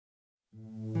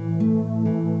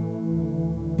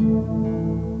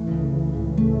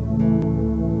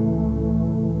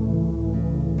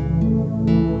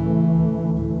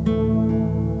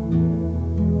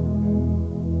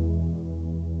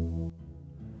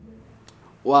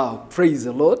Wow, praise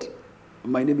the Lord.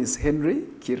 My name is Henry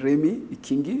Kiremi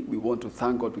Ikingi. We want to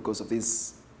thank God because of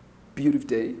this beautiful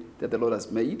day that the Lord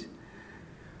has made,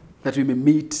 that we may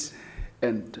meet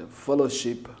and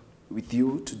fellowship with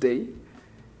you today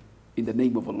in the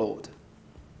name of the Lord.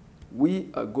 We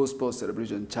are Gospel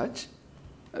Celebration Church,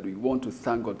 and we want to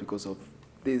thank God because of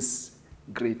this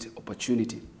great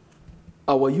opportunity.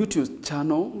 Our YouTube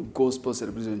channel, Gospel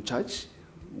Celebration Church,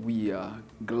 we are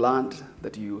glad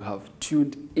that you have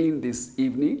tuned in this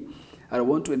evening. And I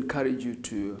want to encourage you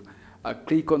to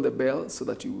click on the bell so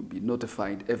that you will be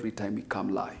notified every time we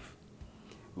come live.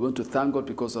 We want to thank God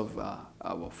because of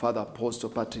our Father Apostle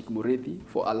Patrick Mureithi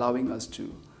for allowing us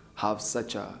to have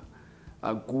such a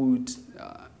good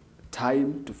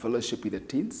time to fellowship with the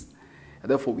teens. And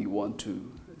therefore, we want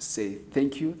to say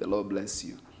thank you. The Lord bless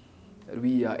you.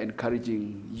 We are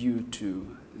encouraging you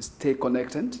to stay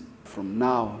connected from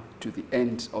now to the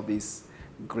end of this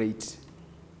great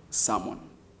sermon.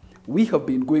 We have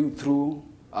been going through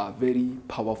a very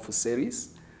powerful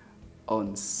series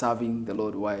on serving the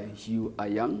Lord while you are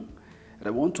young. And I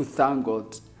want to thank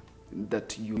God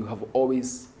that you have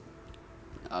always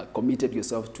committed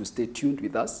yourself to stay tuned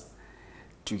with us,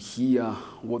 to hear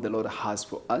what the Lord has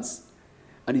for us.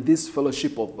 And in this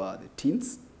fellowship of the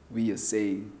teens, we are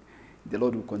saying the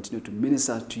Lord will continue to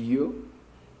minister to you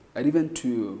and even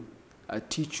to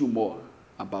teach you more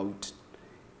about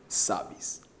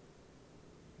service.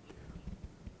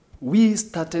 We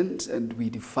started and we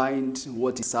defined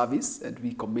what is service, and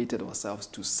we committed ourselves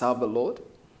to serve the Lord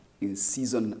in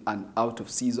season and out of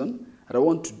season. And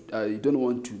I don't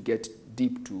want to get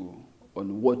deep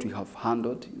on what we have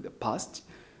handled in the past.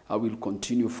 I will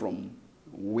continue from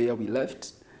where we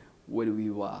left when we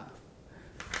were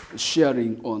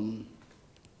sharing on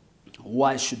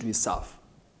why should we serve.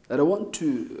 And I want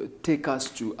to take us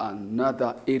to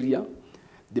another area,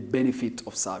 the benefit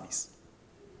of service.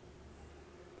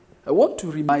 I want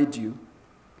to remind you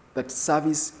that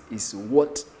service is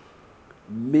what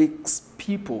makes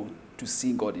people to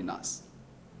see God in us.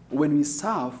 When we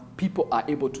serve, people are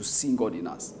able to see God in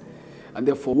us. And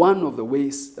therefore, one of the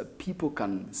ways that people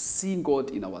can see God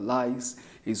in our lives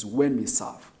is when we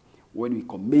serve, when we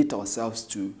commit ourselves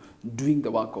to doing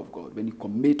the work of God, when we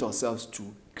commit ourselves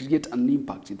to create an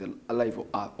impact in the life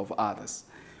of others.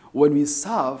 When we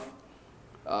serve,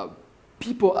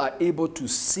 people are able to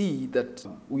see that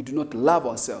we do not love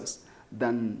ourselves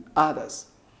than others.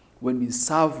 When we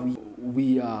serve,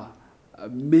 we are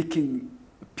making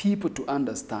people to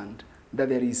understand that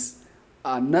there is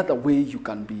another way you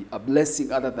can be a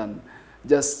blessing other than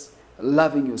just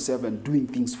loving yourself and doing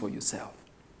things for yourself.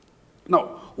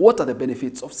 Now, what are the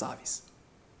benefits of service?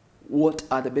 What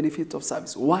are the benefits of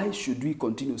service? Why should we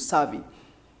continue serving?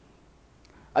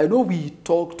 I know we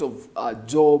talked of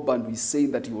Job, and we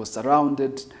saying that he was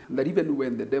surrounded, that even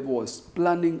when the devil was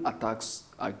planning attacks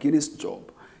against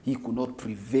Job, he could not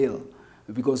prevail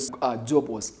because Job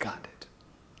was guarded.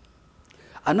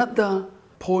 Another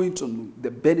point on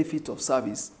the benefit of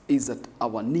service is that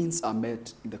our needs are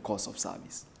met in the course of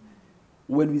service.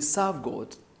 When we serve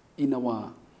God in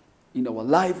our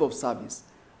life of service,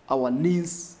 our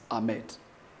needs are met.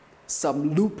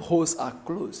 Some loopholes are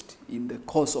closed in the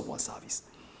course of our service.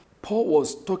 Paul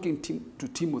was talking to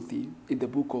Timothy in the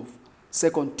book of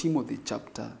 2 Timothy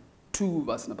chapter 2,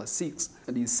 verse number 6,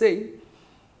 and he said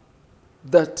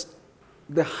that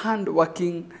the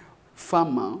hand-working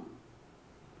farmer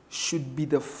should be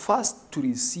the first to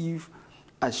receive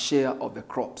a share of the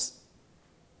crops.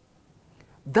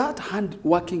 That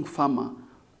hand-working farmer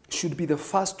should be the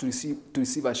first to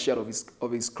receive a share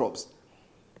of his crops.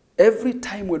 Every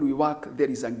time when we work, there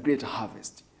is a great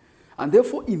harvest. And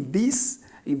therefore, in this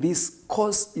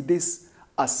course, in this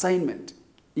assignment,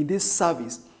 in this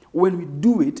service, when we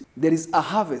do it, there is a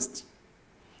harvest.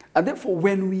 And therefore,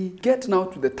 when we get now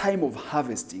to the time of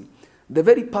harvesting, the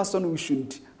very person who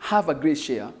should have a great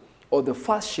share, or the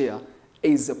first share,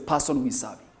 is the person we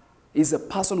serve. Is a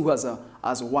person who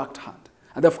has worked hard.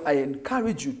 And therefore, I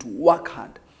encourage you to work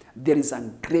hard. There is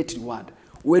a great reward.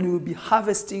 When you will be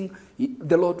harvesting,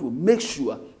 the Lord will make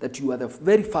sure that you are the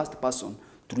very first person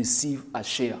to receive a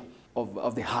share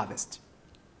of the harvest.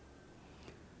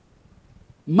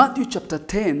 Matthew chapter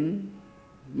 10,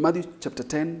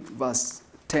 verse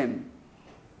 10.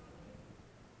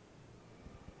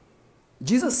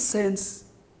 Jesus sends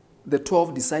the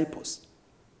 12 disciples,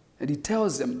 and he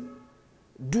tells them,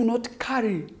 do not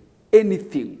carry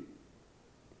anything.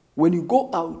 When you go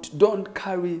out, don't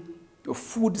carry your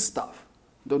food stuff.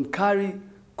 Don't carry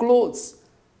clothes.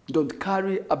 Don't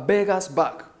carry a beggar's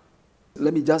bag.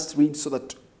 Let me just read so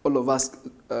that all of us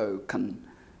can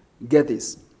get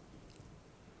this.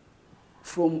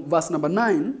 from verse number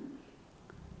 9,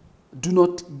 do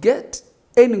not get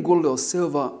any gold or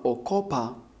silver or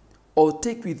copper or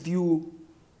take with you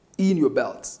in your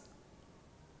belts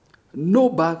no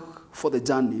bag for the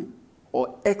journey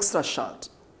or extra shirt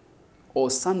or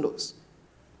sandals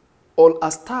or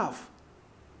a staff,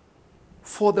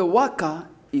 for the worker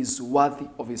is worthy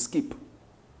of his keep.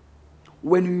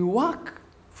 When we work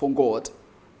for God,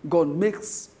 God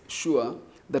makes sure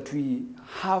that we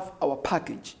have our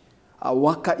package. Our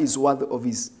worker is worthy of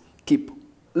his keep.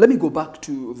 Let me go back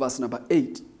to verse number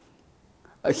 8.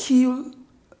 Heal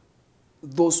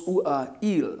those who are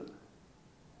ill,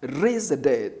 raise the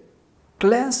dead,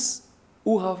 cleanse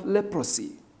who have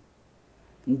leprosy,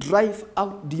 drive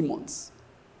out demons.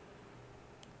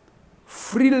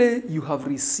 Freely you have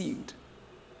received,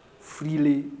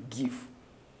 freely give.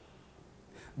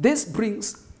 This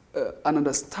brings an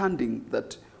understanding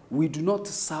that we do not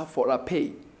serve for our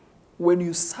pay. When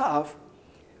you serve,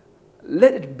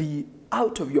 let it be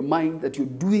out of your mind that you're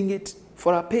doing it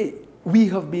for our pay. We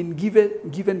have been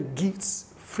given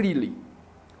gifts freely,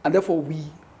 and therefore we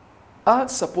are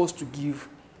supposed to give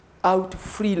out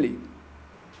freely.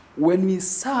 When we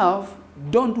serve,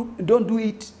 don't do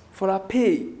it for our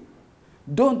pay.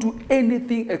 Don't do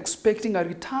anything expecting a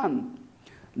return.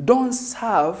 Don't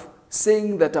serve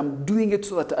saying that I'm doing it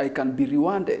so that I can be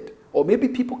rewarded. Or maybe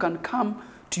people can come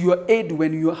to your aid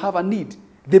when you have a need.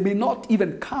 They may not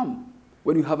even come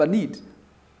when you have a need.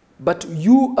 But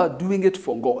you are doing it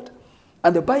for God.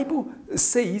 And the Bible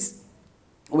says,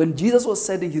 when Jesus was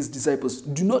sending his disciples,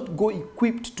 do not go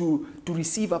equipped to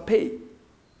receive a pay.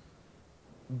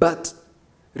 But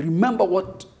remember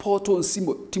what Paul told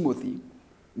Timothy,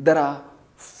 that a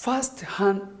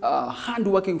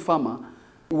hand-working farmer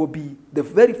will be the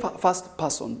very first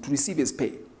person to receive his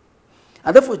pay.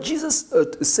 And therefore Jesus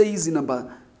says in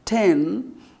number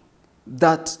 10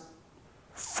 that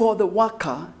for the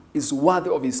worker is worthy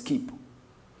of his keep.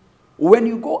 When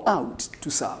you go out to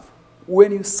serve,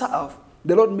 when you serve,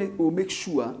 the Lord will make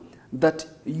sure that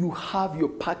you have your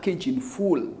package in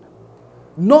full.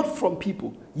 Not from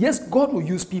people. Yes, God will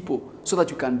use people so that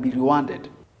you can be rewarded.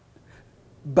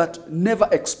 But never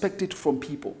expect it from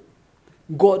people.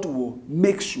 God will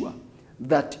make sure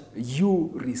that you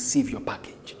receive your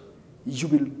package. You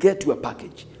will get your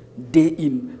package day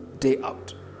in, day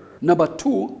out. Number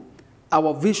 2,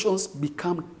 our visions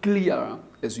become clearer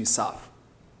as we serve.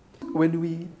 When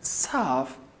we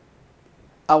serve,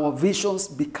 our visions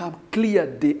become clear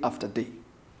day after day.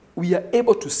 We are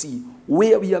able to see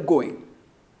where we are going.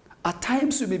 At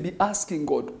times you may be asking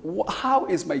God, how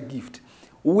is my gift?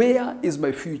 Where is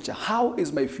my future? How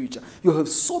is my future? You have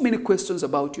so many questions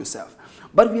about yourself.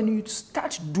 But when you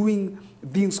start doing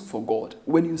things for God,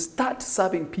 when you start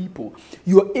serving people,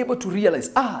 you are able to realize,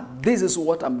 this is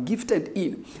what I'm gifted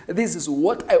in. This is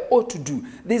what I ought to do.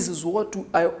 This is what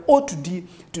I ought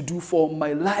to do for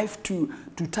my life to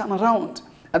turn around.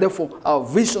 And therefore, our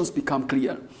visions become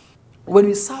clear. When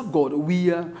we serve God,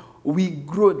 we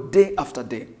grow day after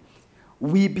day.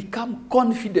 We become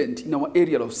confident in our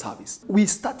area of service. We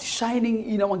start shining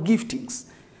in our giftings.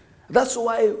 That's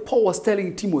why Paul was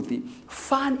telling Timothy,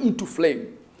 fan into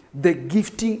flame the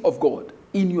gifting of God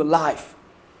in your life.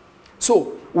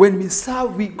 So when we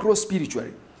serve, we grow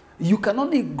spiritually. You can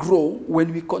only grow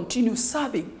when we continue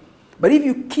serving. But if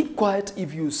you keep quiet,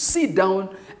 if you sit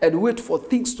down and wait for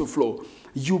things to flow,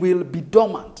 you will be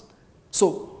dormant.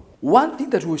 So one thing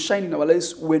that will shine in our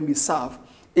lives when we serve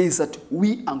is that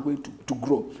we are going to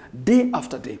grow. Day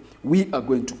after day, we are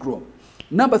going to grow.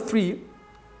 Number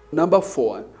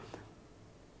 4,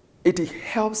 it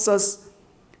helps us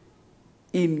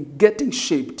in getting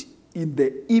shaped in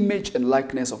the image and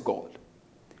likeness of God.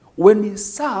 When we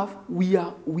serve, we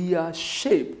are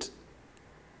shaped.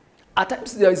 At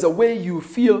times there is a way you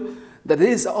feel that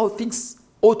this is how things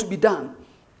ought to be done.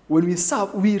 When we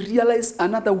serve, we realize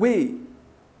another way.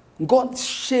 God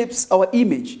shapes our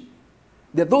image.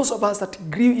 There are those of us that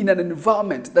grew in an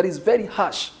environment that is very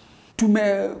harsh.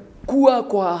 Tumekuwa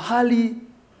kwa hali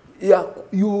ya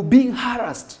you being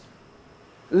harassed,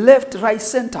 left, right,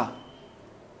 center.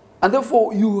 And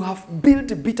therefore you have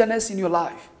built bitterness in your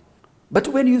life. But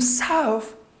when you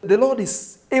serve, the Lord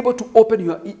is able to open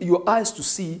your eyes to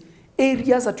see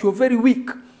areas that you're very weak,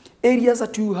 areas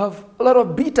that you have a lot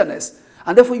of bitterness.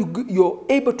 And therefore you're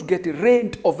able to get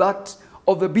rid of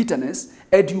the bitterness,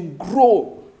 and you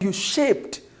grow. You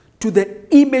shaped to the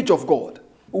image of God.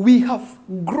 We have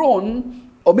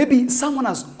grown, or maybe someone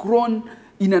has grown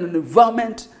in an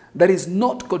environment that is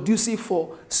not conducive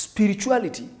for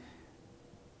spirituality,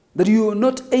 that you are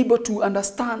not able to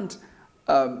understand,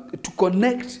 to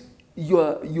connect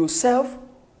yourself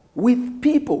with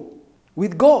people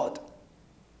with God.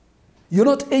 You're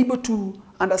not able to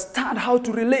understand how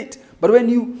to relate. But when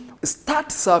you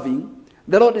start serving,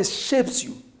 the Lord shapes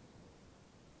you.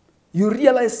 You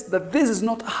realize that this is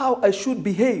not how I should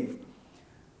behave.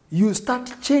 You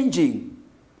start changing.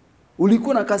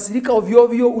 Ulikuwa unakasirika ovyo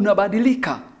ovyo,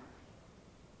 unabadilika.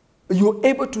 You're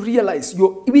able to realize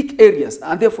your weak areas,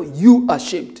 and therefore you are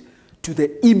shaped to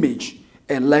the image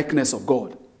and likeness of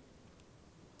God.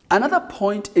 Another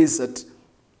point is that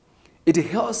it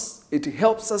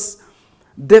helps us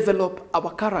develop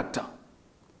our character.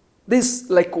 This is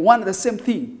like one and the same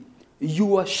thing.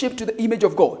 You are shaped to the image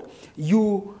of God.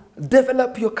 You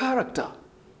develop your character.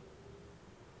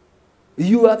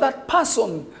 You are that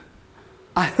person.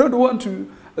 I don't want to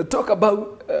talk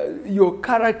about your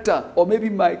character or maybe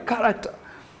my character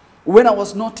when I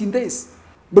was not in this.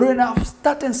 But when I've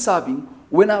started serving,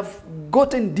 when I've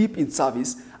gotten deep in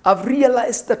service, I've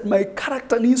realized that my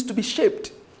character needs to be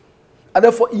shaped. And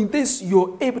therefore, in this,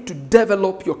 you're able to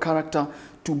develop your character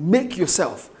to make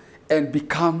yourself and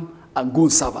become a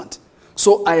good servant.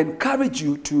 So I encourage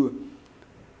you to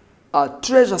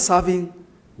treasure serving,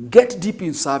 get deep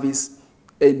in service,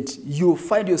 and you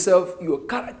find yourself, your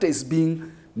character is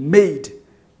being made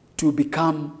to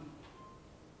become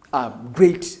a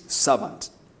great servant.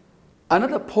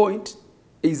 Another point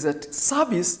is that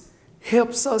service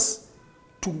helps us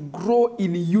to grow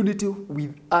in unity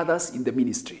with others in the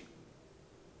ministry.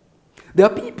 There are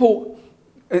people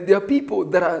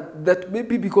that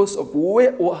maybe because of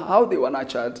where or how they were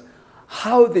nurtured,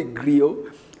 how they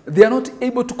grew, they are not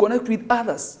able to connect with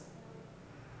others.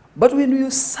 But when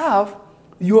you serve,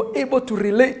 you're able to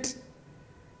relate.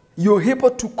 You're able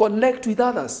to connect with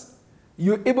others.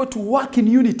 You're able to work in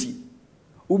unity.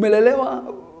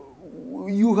 Umelelewa,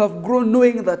 you have grown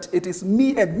knowing that it is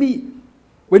me and me.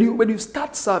 When you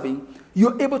start serving,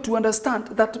 you're able to understand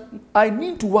that I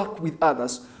need to work with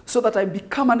others so that I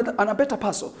become a better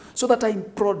person, so that I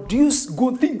produce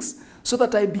good things, so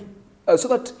that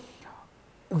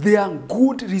there are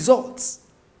good results.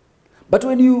 But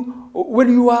when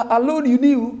you are alone, you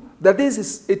knew that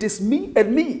it is me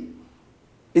and me.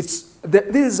 This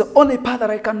is the only path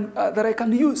that I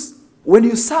can use. When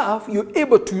you serve, you're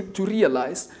able to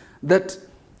realize that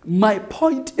my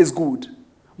point is good.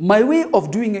 My way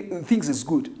of doing things is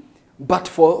good. But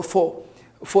for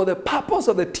the purpose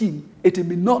of the team, it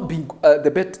may not be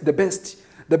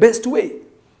the best way.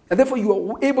 And therefore, you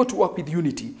are able to work with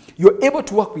unity. You are able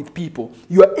to work with people.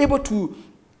 You are able to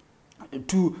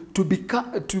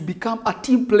become a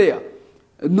team player,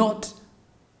 not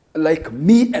like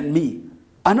me and me.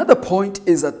 Another point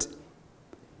is that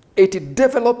it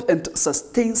develops and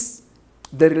sustains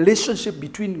the relationship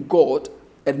between God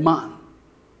and man,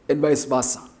 and vice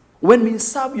versa. When we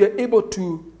serve, you are able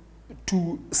to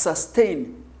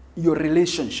sustain your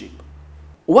relationship.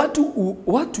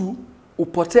 Watu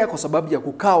upotea kwa sababu ya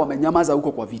kukaa wamenyamaza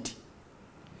huko kwa viti.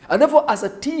 And therefore, as a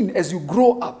teen, as you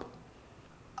grow up,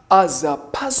 as a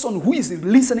person who is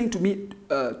listening to me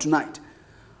tonight,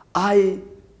 I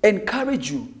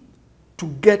encourage you to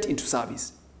get into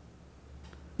service.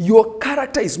 Your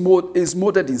character is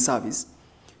molded in service.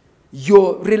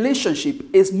 Your relationship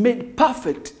is made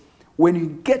perfect when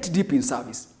you get deep in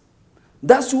service.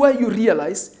 That's why you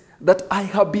realize that I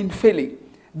have been failing.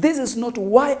 This is not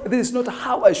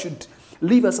how I should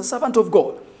live as a servant of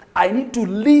God. I need to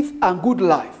live a good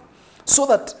life so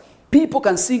that people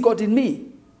can see God in me.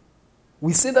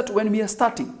 We say that when we are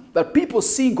starting, that people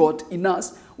see God in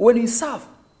us when we serve.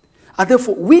 And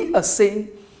therefore, we are saying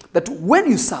that when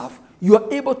you serve, you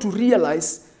are able to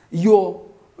realize your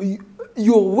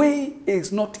way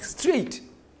is not straight.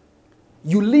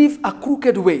 You live a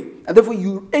crooked way, and therefore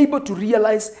you're able to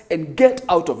realize and get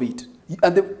out of it.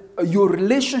 And your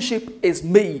relationship is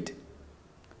made.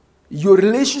 Your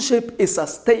relationship is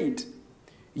sustained.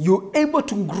 You're able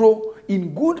to grow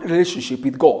in good relationship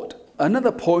with God.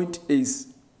 Another point is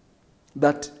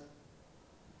that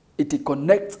it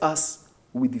connects us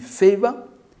with favor,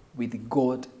 with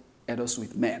God, and also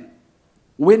with men.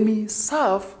 When we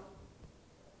serve,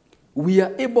 we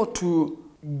are able to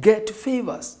get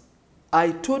favors.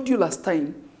 I told you last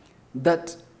time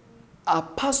that a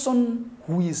person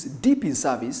who is deep in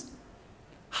service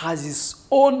has his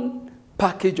own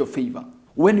package of favor.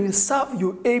 When you serve,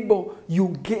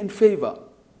 you gain favor.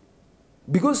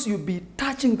 Because you'll be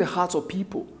touching the hearts of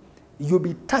people, you'll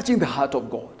be touching the heart of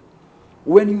God.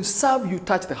 When you serve, you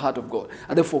touch the heart of God.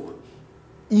 And therefore,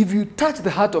 if you touch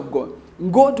the heart of God,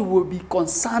 God will be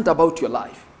concerned about your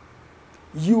life.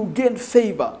 You gain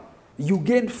favor. You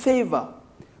gain favor.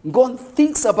 God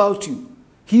thinks about you.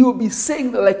 He will be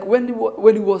saying, like when he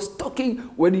was talking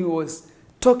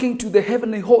to the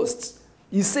heavenly hosts,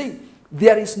 He's saying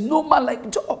there is no man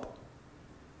like Job.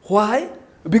 Why?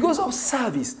 Because of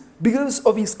service, because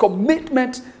of his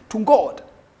commitment to God.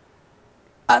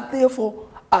 And therefore,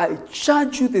 I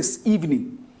charge you this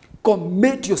evening,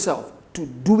 commit yourself to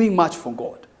doing much for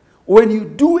God. When you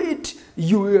do it,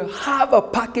 you will have a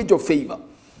package of favor.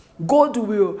 God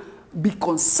will be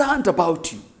concerned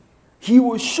about you. He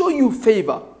will show you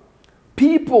favor.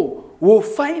 People will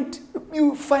find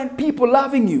people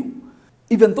loving you.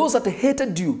 Even those that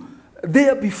hated you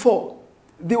there before,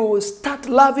 they will start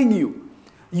loving you.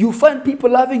 You find people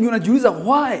loving you, and you reason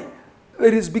why?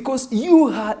 It is because you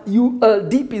are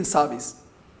deep in service.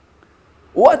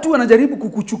 Watu wanajaribu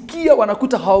kukuchukia,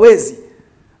 wanakuta hawezi,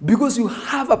 because you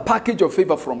have a package of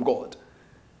favor from God.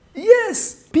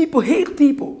 Yes, people hate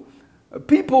people.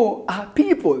 People are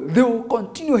people. They will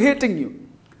continue hating you.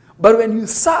 But when you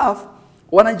serve,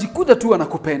 wanajikuta tu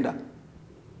wanakupenda.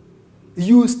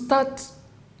 You start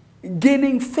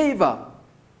gaining favor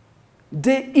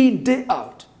day in, day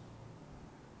out.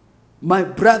 My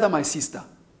brother, my sister,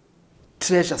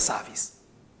 treasure service.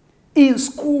 In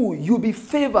school, you'll be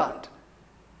favored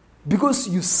because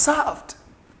you served,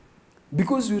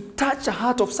 because you touch the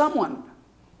heart of someone.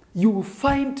 You will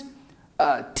find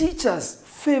teachers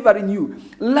favoring you,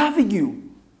 loving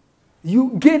you.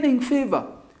 You gaining favor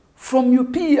from your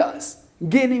peers,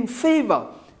 gaining favor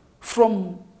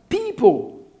from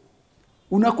people.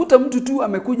 Unakuta mtu tu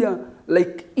amekuja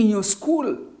like in your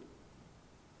school,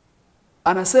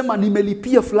 anasema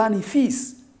nimelipia fulani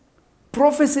fees.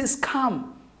 Prophecies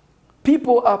come.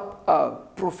 People are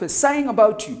prophesying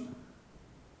about you.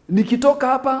 Nikitoka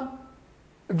hapa,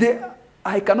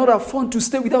 I cannot afford to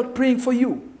stay without praying for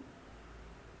you.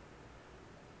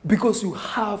 Because you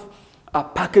have a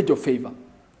package of favor.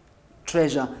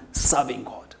 Treasure serving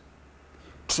God.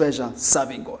 Treasure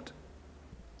serving God.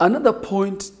 Another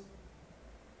point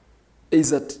is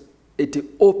that it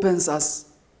opens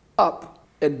us up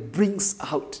and brings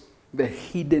out the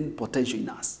hidden potential in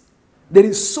us. There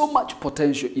is so much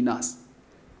potential in us.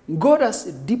 God has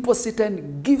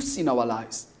deposited gifts in our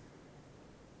lives.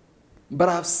 But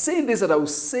I've said this and I will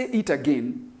say it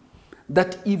again,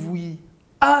 that if we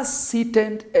are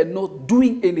seated and not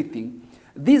doing anything,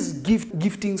 these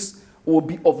giftings will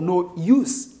be of no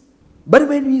use. But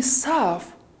when we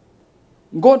serve,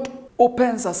 God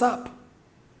opens us up.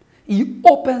 He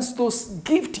opens those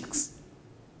giftings.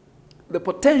 The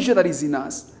potential that is in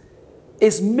us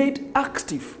is made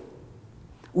active.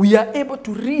 We are able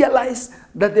to realize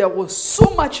that there was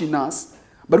so much in us,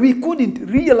 but we couldn't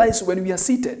realize when we are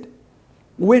seated.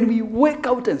 When we wake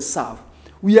out and serve,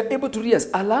 we are able to realize,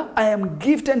 Allah, I am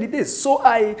gifted in this. So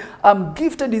I am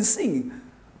gifted in singing.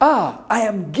 I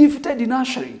am gifted in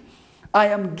ushering. I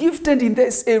am gifted in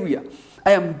this area.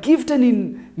 I am gifted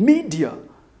in media.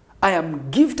 I am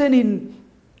gifted in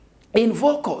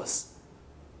vocals.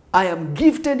 I am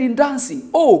gifted in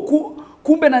dancing. Oh,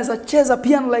 kumbe naweza cheza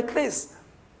piano like this.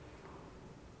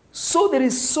 So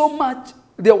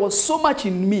there was so much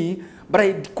in me, but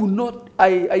I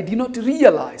did not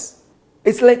realize.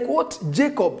 It's like what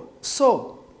Jacob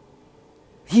saw.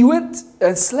 He went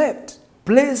and slept,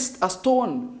 placed a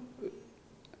stone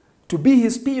to be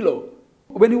his pillow.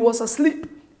 When he was asleep,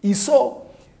 he saw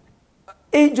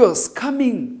angels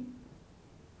coming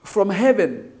from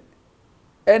heaven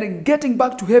and getting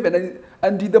back to heaven.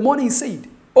 And in the morning he said,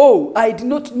 oh, I did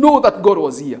not know that God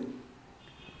was here.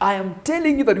 I am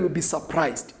telling you that you will be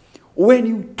surprised. When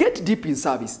you get deep in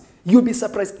service, you'll be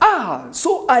surprised.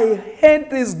 So I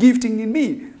had this gifting in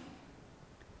me.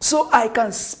 So I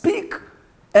can speak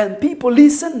and people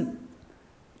listen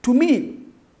to me.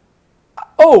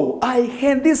 Oh, I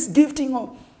had this gifting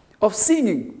of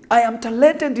singing. I am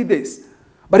talented in this.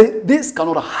 But this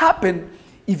cannot happen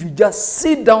if you just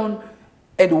sit down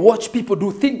and watch people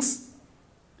do things.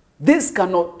 This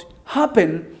cannot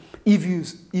happen if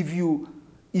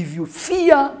you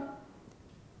fear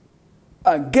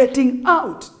getting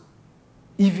out.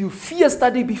 If you fear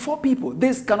studying before people,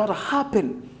 this cannot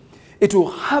happen. It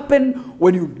will happen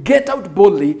when you get out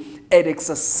boldly and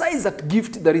exercise that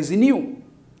gift that is in you.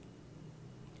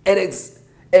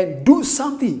 And do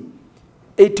something.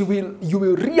 You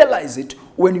will realize it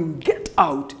when you get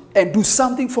out and do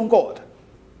something from God.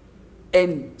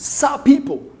 And serve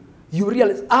people. You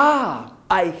realize,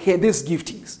 I had these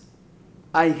giftings.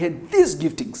 I had these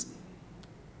giftings.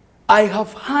 I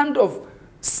have heard of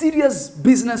serious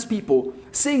business people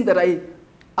saying that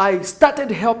I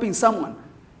started helping someone.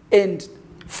 And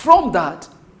from that,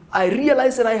 I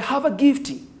realized that I have a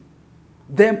gifting.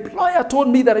 The employer told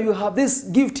me that you have this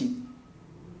gifting.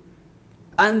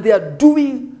 And they are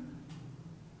doing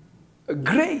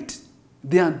great.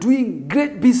 They are doing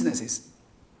great businesses.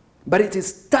 But it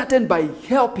is started by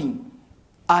helping.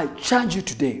 I charge you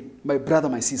today, my brother,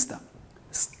 my sister,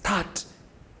 start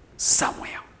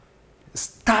somewhere.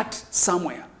 Start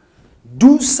somewhere.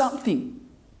 Do something.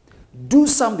 Do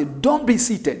something. Don't be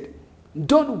seated.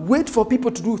 Don't wait for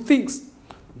people to do things.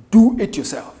 Do it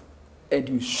yourself. And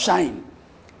you shine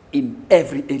in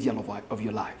every area of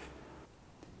your life.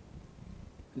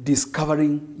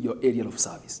 Discovering your area of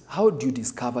service. How do you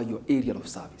discover your area of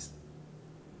service?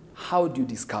 How do you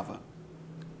discover?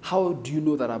 How do you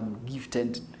know that I'm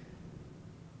gifted?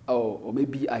 Or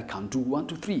maybe I can do 1,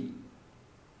 2, 3.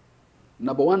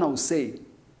 Number one, I would say,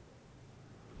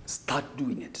 start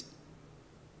doing it.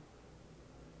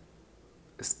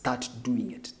 Start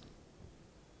doing it.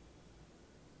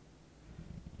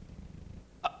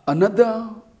 Another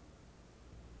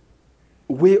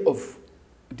way of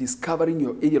discovering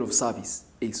your area of service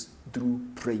is through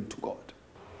praying to God.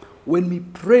 When we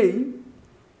pray,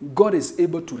 God is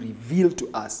able to reveal to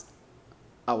us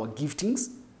our giftings,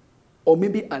 or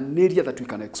maybe an area that we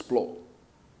can explore.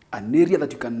 An area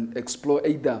that you can explore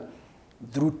either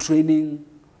through training,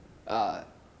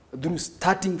 through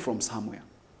starting from somewhere.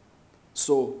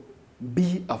 So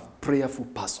be a prayerful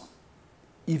person.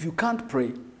 If you can't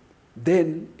pray,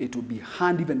 then it will be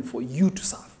hard even for you to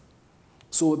serve.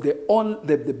 So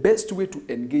the best way to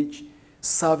engage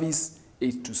service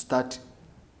is to start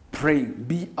praying.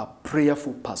 Be a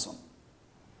prayerful person.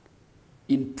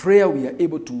 In prayer, we are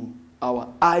able to,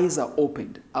 our eyes are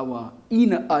opened, our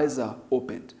inner eyes are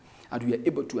opened, and we are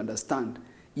able to understand,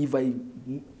 if I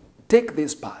take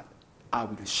this path, I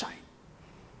will shine.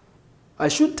 I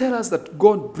should tell us that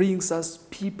God brings us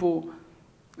people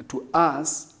to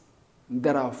us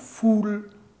that are full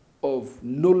of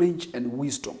knowledge and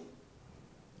wisdom,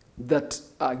 that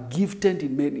are gifted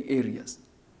in many areas.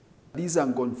 These are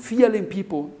God-fearing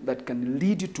people that can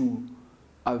lead you to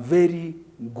a very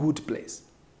good place.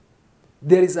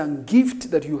 There is a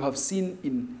gift that you have seen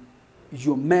in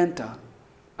your mentor,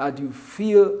 and you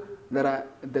feel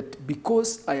that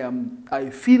because I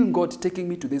feel God taking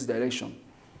me to this direction,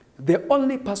 the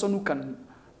only person who can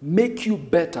make you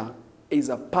better is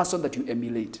a person that you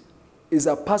emulate, is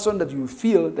a person that you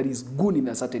feel that is good in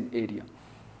a certain area.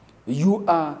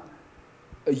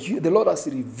 The Lord has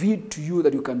revealed to you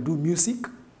that you can do music,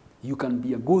 you can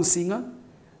be a good singer.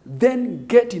 Then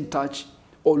get in touch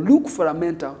or look for a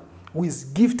mentor who is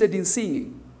gifted in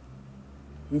singing.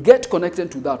 Get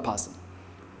connected to that person.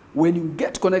 When you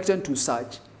get connected to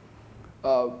such,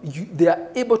 they are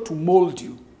able to mold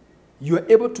you. You are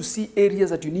able to see areas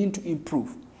that you need to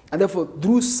improve. And therefore,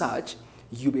 through such,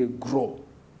 you will grow.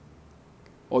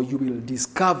 Or you will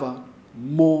discover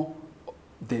more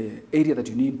the area that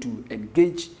you need to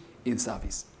engage in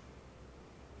service.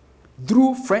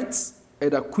 Through friends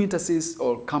and acquaintances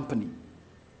or company,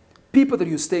 people that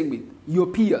you're staying with, your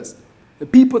peers, the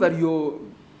people that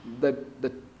you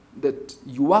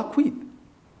work with,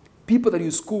 people that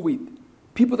you school with,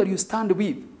 people that you stand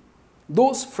with,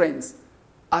 those friends,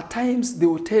 at times they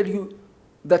will tell you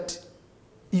that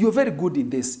you're very good in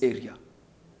this area.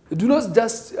 Do not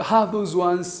just have those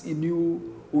ones in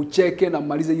you who check in and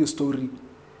maliza your story.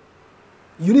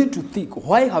 You need to think,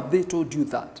 why have they told you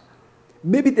that?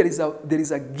 Maybe there is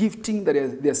a gifting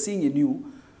that they are seeing in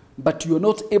you, but you're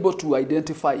not able to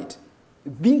identify it.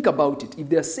 Think about it. If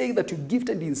they're saying that you're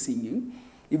gifted in singing,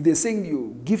 if they're saying you're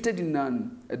gifted in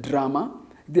a drama,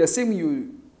 if they're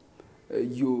saying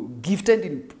you're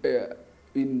gifted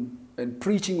in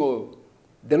preaching, or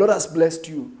the Lord has blessed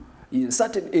you in a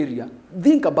certain area,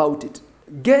 think about it.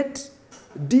 Get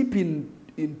deep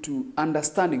into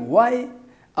understanding, why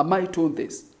am I told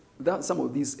this? That some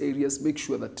of these areas, make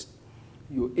sure that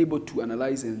you're able to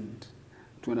analyze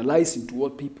into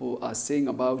what people are saying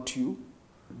about you.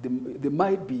 They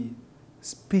might be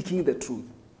speaking the truth.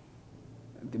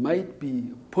 They might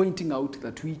be pointing out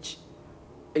that which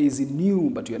is in you,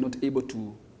 but you are not able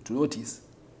to notice.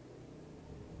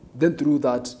 Then through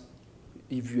that,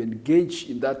 if you engage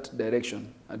in that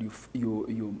direction, and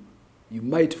you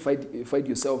might find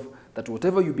yourself that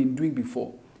whatever you've been doing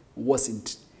before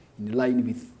wasn't in line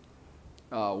with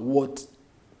what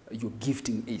your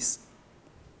gifting is.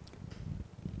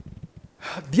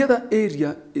 The other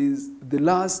area is the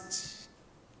last,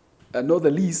 not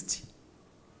the least,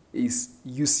 is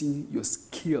using your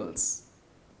skills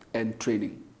and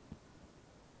training.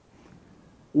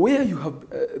 Where you have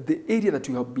the area that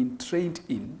you have been trained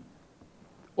in,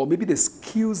 or maybe the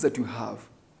skills that you have,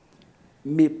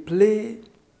 may play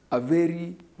a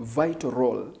very vital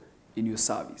role in your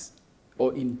service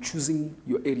or in choosing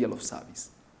your area of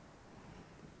service.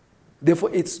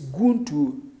 Therefore, it's good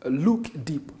to look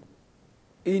deep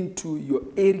into your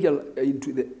area,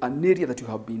 an area that you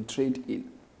have been trained in.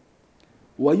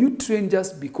 Were you trained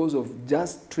just because of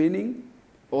just training,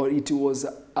 or it was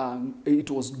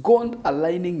God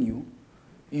aligning you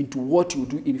into what you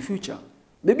do in the future?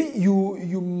 Maybe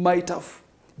you might have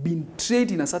been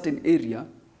trained in a certain area,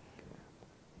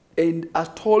 and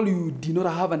at all you did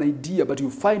not have an idea, but you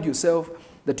find yourself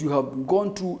that you have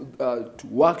gone to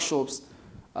workshops,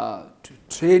 to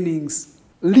trainings.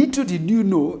 Little did you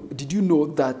know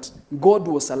that God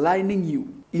was aligning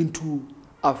you into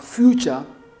a future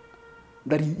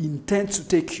that He intends to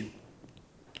take you.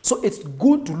 So it's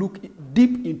good to look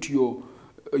deep into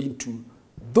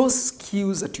those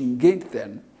skills that you gained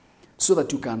then, so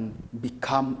that you can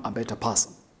become a better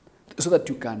person, so that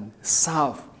you can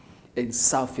serve and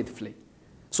serve faithfully.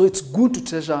 So it's good to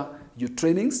treasure your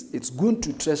trainings. It's good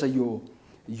to treasure your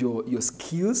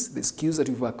skills, the skills that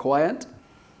you've acquired.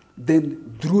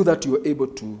 Then through that you're able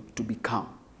to become.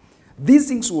 These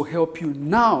things will help you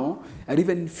now and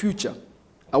even in future.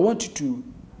 I want you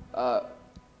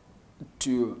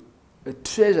to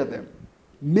treasure them.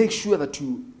 Make sure that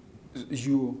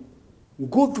you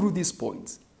go through these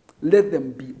points. Let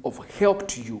them be of help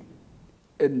to you.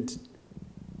 And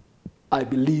I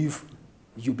believe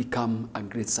you become a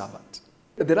great servant.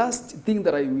 The last thing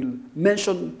that I will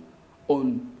mention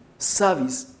on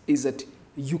service is that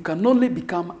you can only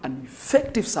become an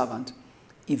effective servant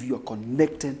if you are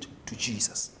connected to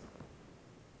Jesus.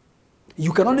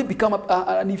 You can only become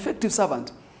an effective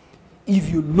servant if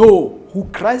you know who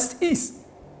Christ is.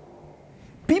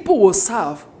 People will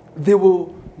serve, they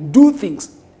will do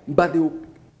things, but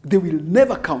they will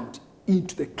never count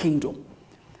into the kingdom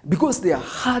because their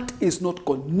heart is not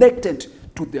connected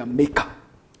to their maker.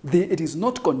 It is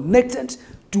not connected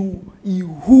to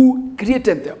who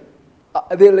created them.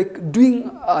 They're like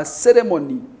doing a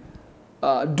ceremony,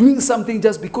 doing something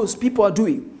just because people are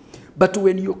doing. But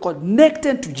when you're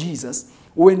connected to Jesus,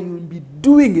 when you'll be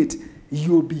doing it,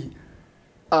 you'll be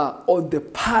on the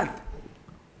path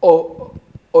or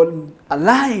on a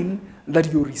line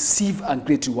that you receive a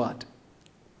great reward.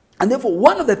 And therefore,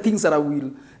 one of the things that I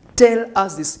will tell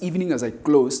us this evening as I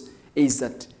close is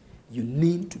that you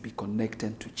need to be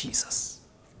connected to Jesus.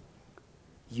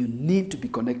 You need to be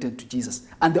connected to Jesus.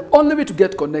 And the only way to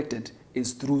get connected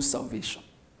is through salvation.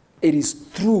 It is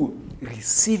through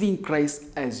receiving Christ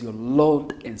as your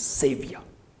Lord and Savior.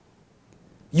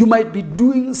 You might be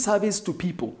doing service to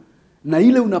people, na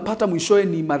ile unapata mwishowe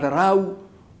ni madharau,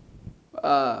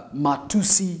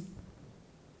 matusi,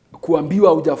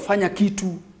 kuambiwa hujafanya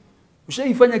kitu.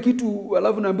 Ushaifanya kitu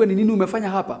alafu naambiwa ni nini umefanya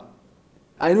hapa?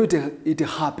 I know it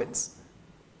happens.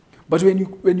 But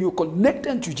when you're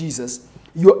connected to Jesus,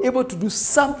 you're able to do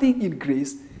something in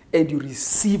grace and you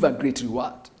receive a great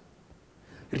reward.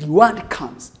 Reward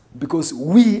comes because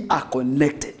we are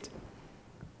connected.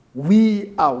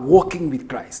 We are walking with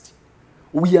Christ.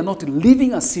 We are not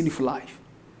living a sinful life.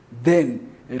 Then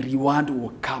a reward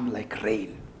will come like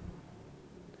rain.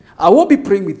 I will be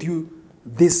praying with you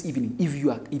this evening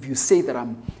if you say that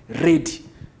I'm ready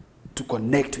to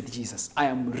connect with Jesus. I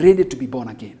am ready to be born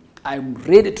again. I am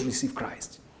ready to receive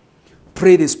Christ.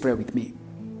 Pray this prayer with me.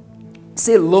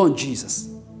 Say, Lord Jesus,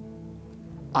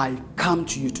 I come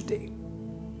to you today.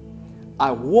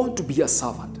 I want to be a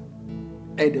servant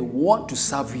and I want to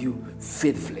serve you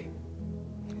faithfully.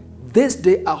 This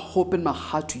day I open my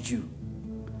heart to you.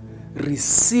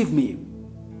 Receive me.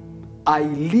 I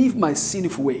leave my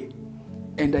sinful way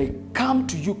and I come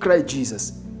to you, Christ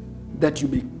Jesus, that you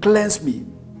may cleanse me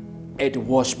and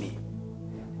wash me.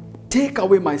 Take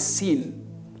away my sin,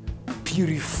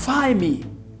 purify me,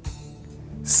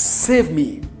 save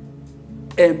me,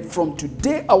 and from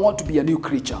today I want to be a new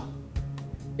creature.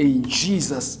 In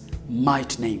Jesus'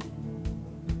 mighty name.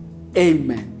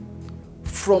 Amen.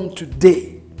 From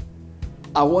today,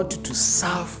 I want you to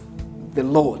serve the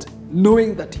Lord,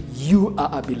 knowing that you are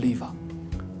a believer.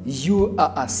 You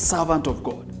are a servant of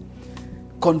God.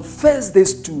 Confess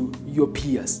this to your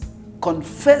peers.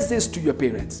 Confess this to your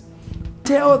parents.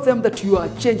 Tell them that you are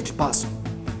a changed person.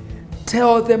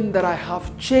 Tell them that I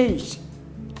have changed.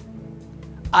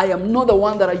 I am not the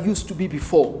one that I used to be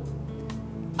before.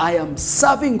 I am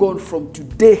serving God from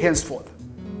today henceforth.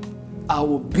 I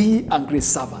will be a great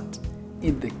servant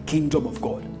in the kingdom of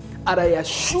God. And I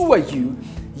assure you,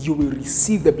 you will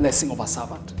receive the blessing of a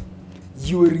servant.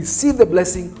 You will receive the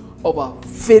blessing of a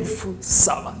faithful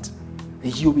servant.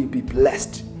 You will be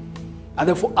blessed. And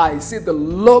therefore I say, the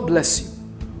Lord bless you.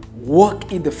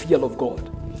 Walk in the fear of God.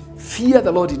 Fear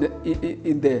the Lord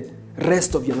in the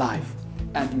rest of your life.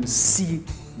 And you see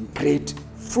great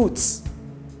fruits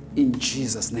in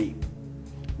Jesus' name.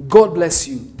 God bless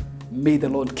you. May the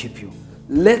Lord keep you.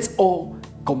 let's all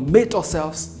commit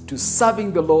ourselves to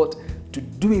serving the Lord, to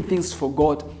doing things for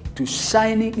God, to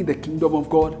shining in the kingdom of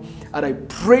God. And I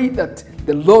pray that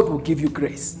the Lord will give you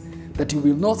grace, that you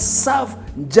will not serve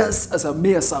just as a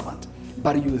mere servant,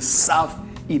 but you will serve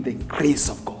in the grace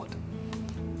of God.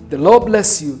 The Lord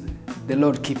bless you. The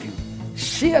Lord keep you.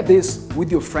 Share this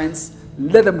with your friends.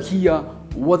 Let them hear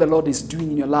what the Lord is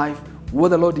doing in your life, what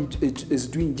the Lord is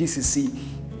doing in GCC.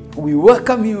 We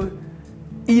welcome you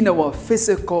in our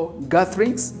physical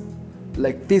gatherings.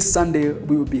 Like this Sunday,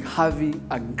 we will be having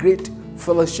a great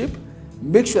fellowship.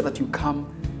 Make sure that you come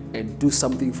and do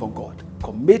something for God.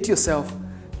 Commit yourself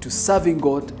to serving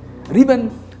God.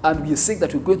 And we are saying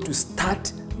that we're going to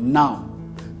start now.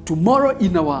 Tomorrow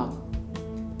in our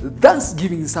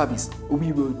Thanksgiving service,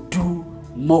 we will do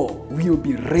more. We will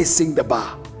be raising the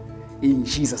bar in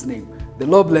Jesus' name. The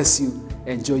Lord bless you.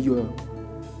 Enjoy your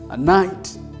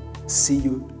night. See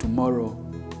you tomorrow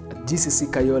at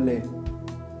GCC Kayole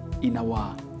in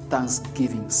our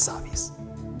Thanksgiving service.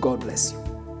 God bless you.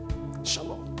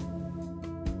 Shalom.